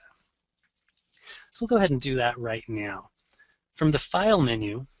HapMap data. So we'll go ahead and do that right now. From the File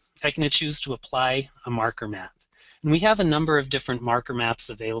menu, I can choose to apply a marker map. And we have a number of different marker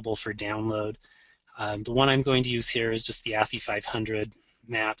maps available for download. The one I'm going to use here is just the AFI 500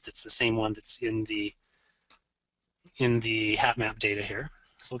 map. That's the same one that's in the HapMap data here.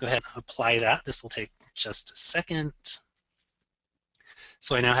 So we'll go ahead and apply that. This will take just a second.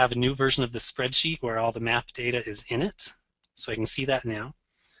 So I now have a new version of the spreadsheet where all the map data is in it. So I can see that now.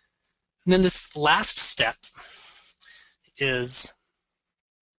 And then this last step is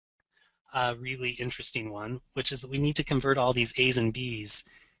a really interesting one, which is that we need to convert all these A's and B's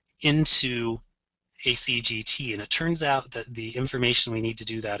into ACGT, and it turns out that the information we need to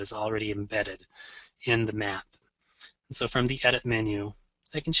do that is already embedded in the map. And so from the Edit menu,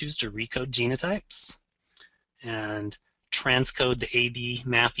 I can choose to recode genotypes and transcode the AB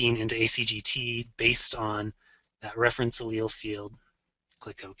mapping into ACGT based on that reference allele field.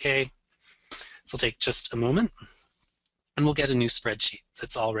 Click OK. This will take just a moment, and we'll get a new spreadsheet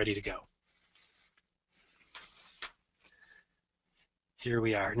that's all ready to go. Here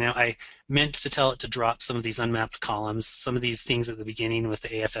we are. Now, I meant to tell it to drop some of these unmapped columns. Some of these things at the beginning with the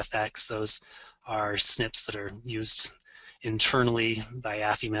AFFX, those are SNPs that are used internally by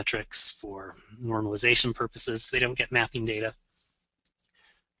Affymetrics for normalization purposes. They don't get mapping data.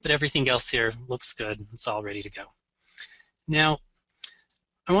 But everything else here looks good. It's all ready to go. Now,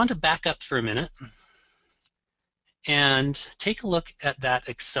 I want to back up for a minute and take a look at that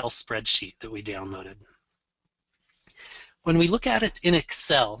Excel spreadsheet that we downloaded. When we look at it in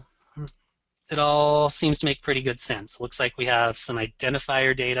Excel, it all seems to make pretty good sense. It looks like we have some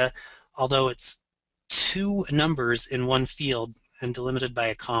identifier data, although it's 2 numbers in one field and delimited by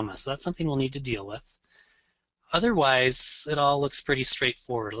a comma. So that's something we'll need to deal with. Otherwise, it all looks pretty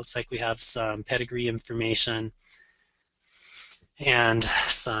straightforward. It looks like we have some pedigree information. and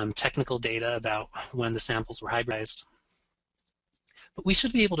some technical data about when the samples were hybridized. But we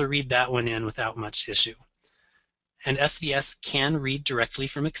should be able to read that one in without much issue. And SVS can read directly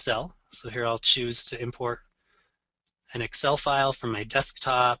from Excel. So here I'll choose to import an Excel file from my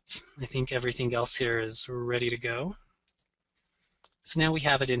desktop. I think everything else here is ready to go. So now we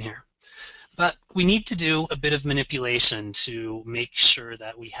have it in here. But we need to do a bit of manipulation to make sure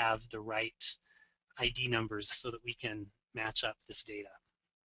that we have the right ID numbers so that we can match up this data.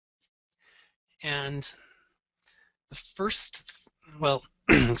 And the first, well,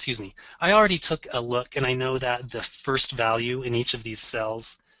 excuse me, I already took a look and I know that the first value in each of these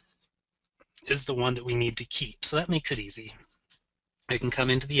cells is the one that we need to keep. So that makes it easy. I can come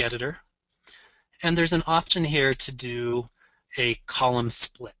into the editor and there's an option here to do a column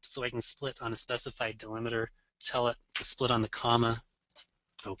split. So I can split on a specified delimiter, tell it to split on the comma.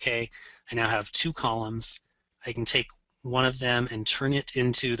 Okay, I now have two columns. I can take one of them and turn it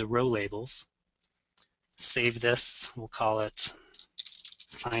into the row labels. Save this, we'll call it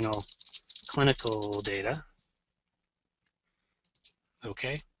final clinical data.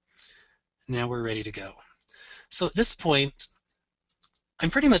 Okay, now we're ready to go. So at this point, I'm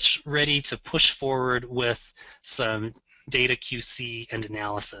pretty much ready to push forward with some data QC and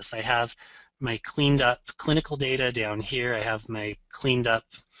analysis. I have my cleaned up clinical data down here. I have my cleaned up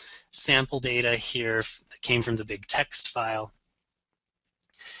sample data here that came from the big text file.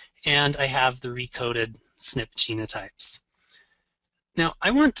 And I have the recoded SNP genotypes. Now, I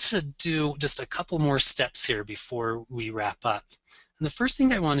want to do just a couple more steps here before we wrap up. And the first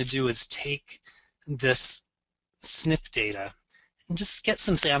thing I want to do is take this SNP data and just get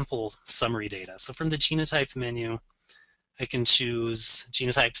some sample summary data. So from the genotype menu, I can choose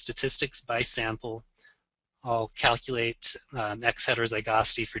genotype statistics by sample. I'll calculate X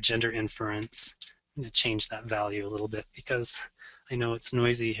heterozygosity for gender inference. I'm going to change that value a little bit because I know it's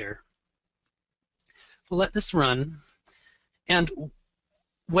noisy here. We'll let this run. And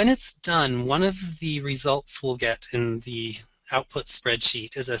when it's done, one of the results we'll get in the output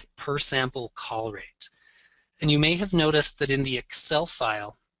spreadsheet is a per sample call rate. And you may have noticed that in the Excel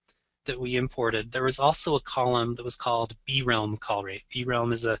file that we imported, there was also a column that was called B-realm call rate.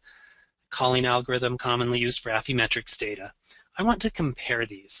 B-realm is a calling algorithm commonly used for Affymetrix data. I want to compare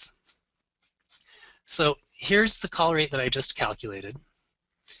these. So here's the call rate that I just calculated.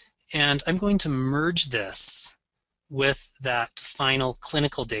 And I'm going to merge this with that final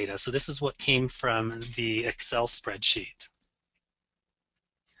clinical data. So this is what came from the Excel spreadsheet.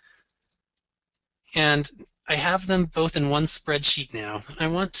 And I have them both in one spreadsheet now. I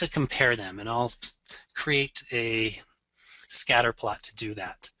want to compare them, and I'll create a scatter plot to do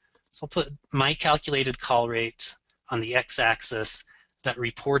that. So I'll put my calculated call rate on the x-axis, that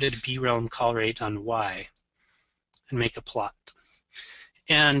reported B-realm call rate on y, and make a plot.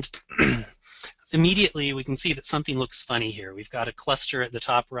 And immediately we can see that something looks funny here. We've got a cluster at the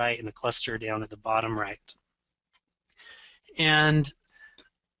top right and a cluster down at the bottom right. And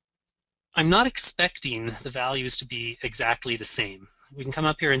I'm not expecting the values to be exactly the same. We can come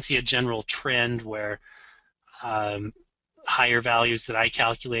up here and see a general trend where higher values that I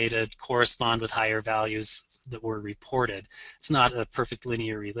calculated correspond with higher values that were reported. It's not a perfect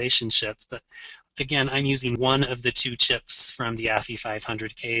linear relationship, but again, I'm using one of the two chips from the Affy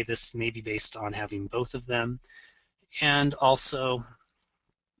 500K. This may be based on having both of them. And also,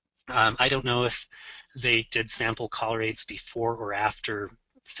 I don't know if they did sample call rates before or after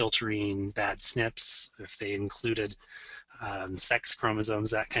filtering bad SNPs, if they included sex chromosomes,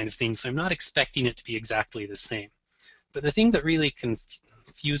 that kind of thing. So I'm not expecting it to be exactly the same. But the thing that really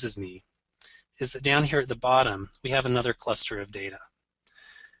confuses me is that down here at the bottom, we have another cluster of data.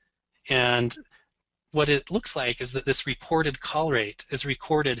 And what it looks like is that this reported call rate is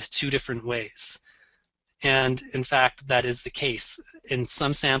recorded two different ways. And in fact, that is the case. In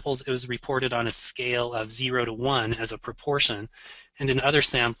some samples, it was reported on a scale of 0 to 1 as a proportion. And in other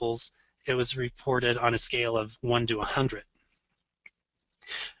samples, it was reported on a scale of 1 to 100.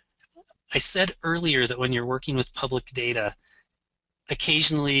 I said earlier that when you're working with public data,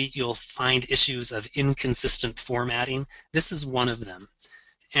 occasionally you'll find issues of inconsistent formatting. This is one of them.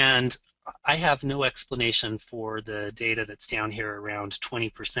 And I have no explanation for the data that's down here around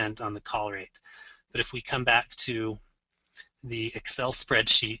 20% on the call rate. But if we come back to the Excel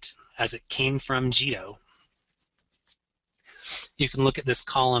spreadsheet as it came from GEO, you can look at this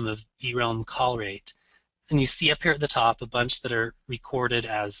column of B-realm call rate, and you see up here at the top a bunch that are recorded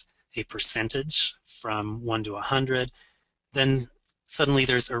as a percentage from 1 to 100. Then suddenly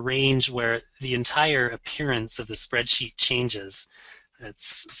there's a range where the entire appearance of the spreadsheet changes.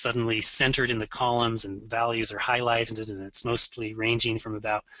 It's suddenly centered in the columns and values are highlighted, and it's mostly ranging from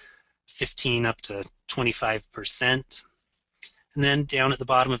about 15 up to 25%. And then down at the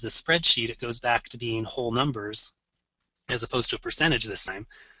bottom of the spreadsheet, it goes back to being whole numbers as opposed to a percentage this time.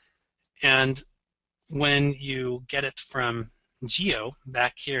 And when you get it from Geo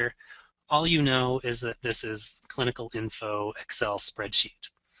back here, all you know is that this is clinical info Excel spreadsheet.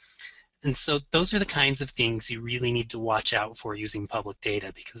 And so those are the kinds of things you really need to watch out for using public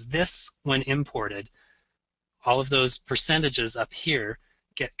data, because this, when imported, all of those percentages up here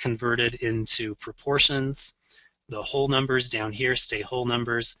get converted into proportions. The whole numbers down here stay whole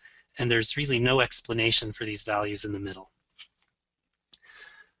numbers, and there's really no explanation for these values in the middle.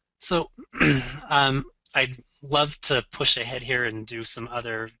 So I'd love to push ahead here and do some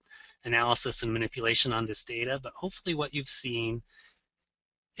other analysis and manipulation on this data, but hopefully what you've seen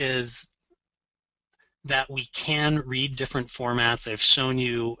is that we can read different formats. I've shown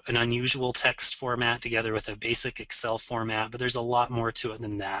you an unusual text format together with a basic Excel format, but there's a lot more to it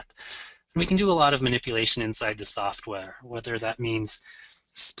than that. And we can do a lot of manipulation inside the software, whether that means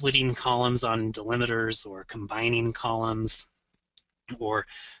splitting columns on delimiters or combining columns or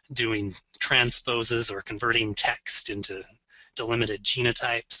doing transposes or converting text into delimited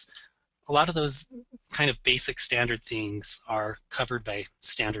genotypes. A lot of those kind of basic standard things are covered by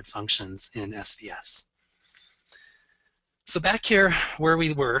standard functions in SVS. So back here where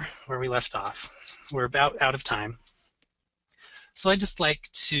we left off, we're about out of time. So I'd just like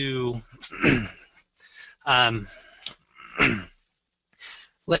to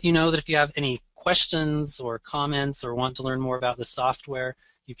let you know that if you have any questions or comments or want to learn more about the software,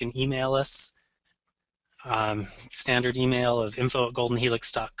 you can email us. Standard email of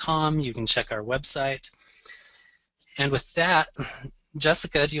info@goldenhelix.com. You can check our website. And with that,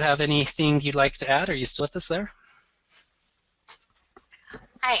 Jessica, do you have anything you'd like to add? Are you still with us there?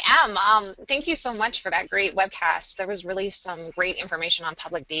 I am. Thank you so much for that great webcast. There was really some great information on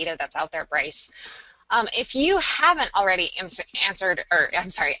public data that's out there, Bryce. If you haven't already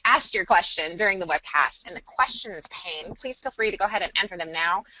asked your question during the webcast in the questions pane, please feel free to go ahead and enter them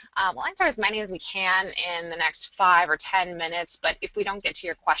now. We'll answer as many as we can in the next 5 or 10 minutes, but if we don't get to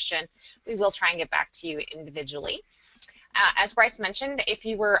your question, we will try and get back to you individually. As Bryce mentioned, if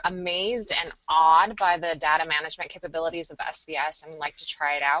you were amazed and awed by the data management capabilities of SVS and would like to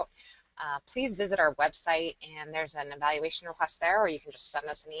try it out, please visit our website, and there's an evaluation request there, or you can just send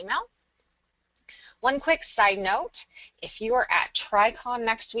us an email. One quick side note, if you are at TriCon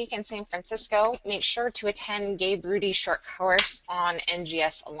next week in San Francisco, make sure to attend Gabe Rudy's short course on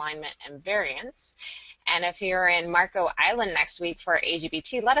NGS alignment and variance. And if you're in Marco Island next week for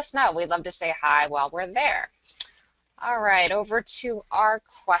AGBT, let us know. We'd love to say hi while we're there. All right, over to our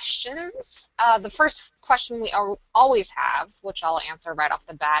questions. The first question we always have, which I'll answer right off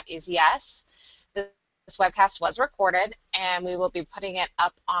the bat, is yes. This webcast was recorded, and we will be putting it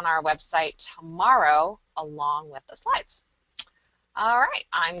up on our website tomorrow along with the slides. All right,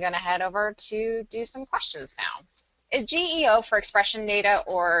 I'm going to head over to do some questions now. Is GEO for expression data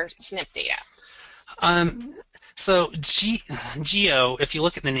or SNP data? So GEO, if you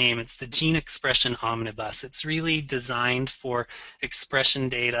look at the name, it's the Gene Expression Omnibus. It's really designed for expression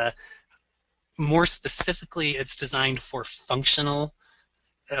data. More specifically, it's designed for functional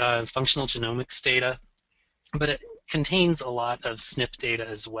genomics data, but it contains a lot of SNP data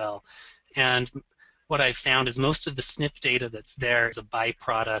as well. And what I've found is most of the SNP data that's there is a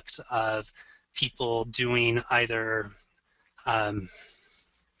byproduct of people doing either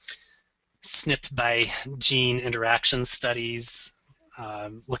SNP by gene interaction studies,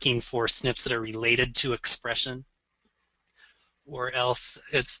 looking for SNPs that are related to expression, or else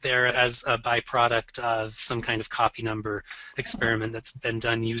it's there as a byproduct of some kind of copy number experiment that's been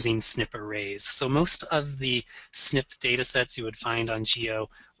done using SNP arrays. So most of the SNP data sets you would find on GEO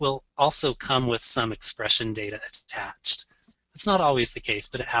will also come with some expression data attached. It's not always the case,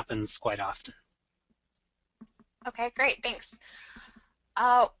 but it happens quite often. Okay, great, thanks.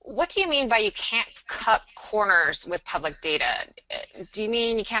 What do you mean by you can't cut corners with public data? Do you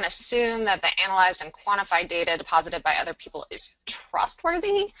mean you can't assume that the analyzed and quantified data deposited by other people is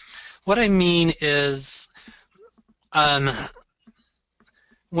trustworthy? What I mean is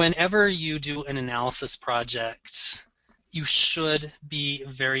whenever you do an analysis project, you should be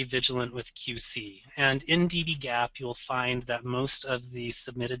very vigilant with QC. And in dbGaP, you'll find that most of the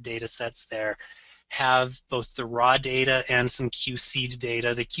submitted data sets there have both the raw data and some QC'd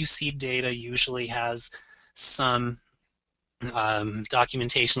data. The QC'd data usually has some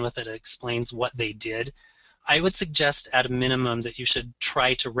documentation with it that explains what they did. I would suggest at a minimum that you should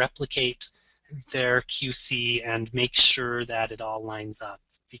try to replicate their QC and make sure that it all lines up,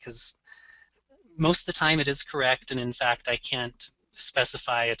 because most of the time it is correct, and in fact I can't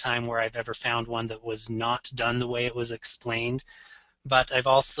specify a time where I've ever found one that was not done the way it was explained. But I've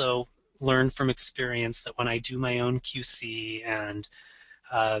also learned from experience that when I do my own QC and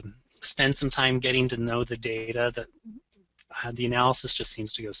spend some time getting to know the data, that the analysis just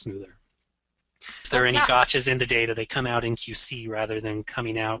seems to go smoother. If there are any gotchas in the data, they come out in QC rather than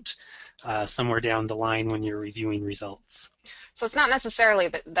coming out somewhere down the line when you're reviewing results. So it's not necessarily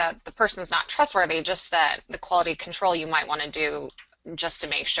that the person's not trustworthy, just that the quality control you might want to do just to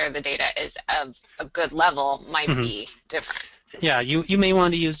make sure the data is of a good level might be different. Yeah, you may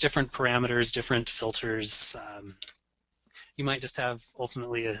want to use different parameters, different filters. You might just have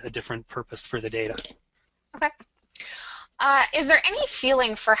ultimately a different purpose for the data. Okay. Is there any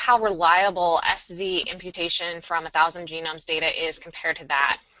feeling for how reliable SV imputation from 1,000 genomes data is compared to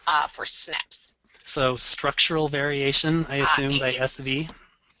that for SNPs? So structural variation, I assume, by SV.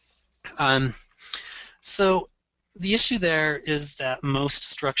 So the issue there is that most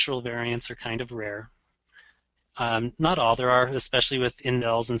structural variants are kind of rare. Not all. There are, especially with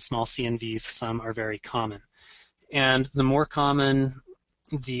indels and small CNVs, some are very common. And the more common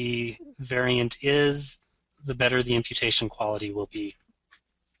the variant is, the better the imputation quality will be.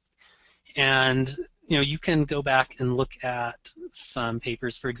 And you can go back and look at some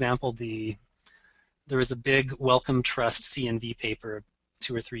papers. For example, there was a big Wellcome Trust CNV paper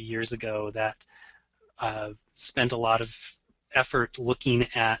 2 or 3 years ago that spent a lot of effort looking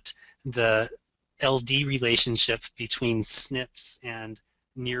at the LD relationship between SNPs and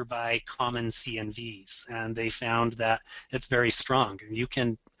nearby common CNVs, and they found that it's very strong. You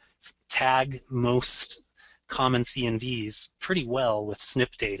can tag most common CNVs pretty well with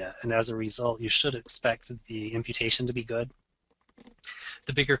SNP data, and as a result you should expect the imputation to be good.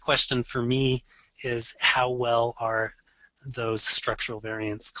 The bigger question for me is how well are those structural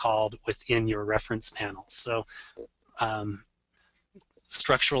variants called within your reference panel. So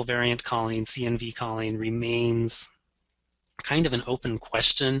structural variant calling, CNV calling, remains kind of an open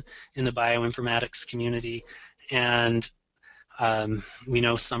question in the bioinformatics community, and we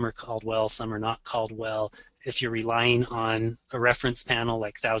know some are called well, some are not called well. If you're relying on a reference panel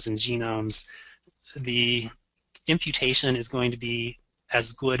like 1,000 genomes, the imputation is going to be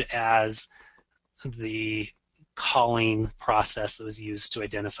as good as the calling process that was used to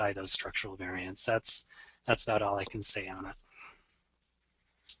identify those structural variants. That's about all I can say on it.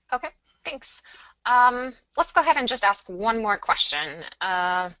 Okay, thanks. Let's go ahead and just ask one more question.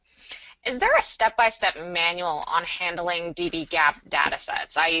 Is there a step-by-step manual on handling dbGaP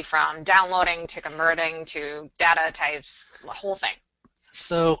datasets, i.e. from downloading to converting to data types, the whole thing?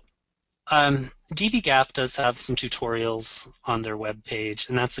 So dbGaP does have some tutorials on their web page,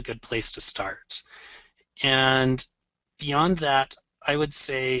 and that's a good place to start. And beyond that, I would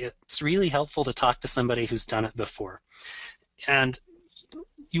say it's really helpful to talk to somebody who's done it before. And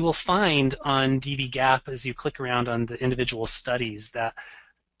you will find on dbGaP, as you click around on the individual studies, that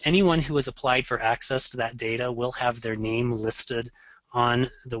anyone who has applied for access to that data will have their name listed on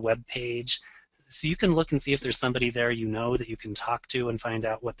the web page. So you can look and see if there's somebody there that you can talk to and find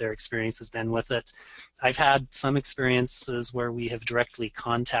out what their experience has been with it. I've had some experiences where we have directly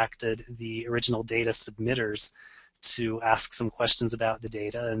contacted the original data submitters to ask some questions about the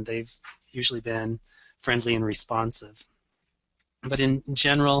data, and they've usually been friendly and responsive. But in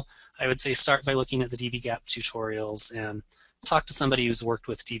general, I would say start by looking at the dbGaP tutorials and talk to somebody who's worked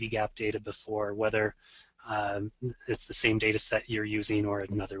with dbGaP data before, whether it's the same data set you're using or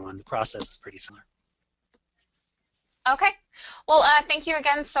another one. The process is pretty similar. Okay. Well, thank you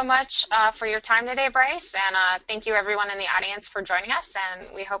again so much for your time today, Bryce, and thank you everyone in the audience for joining us, and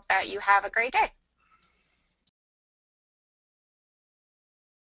we hope that you have a great day.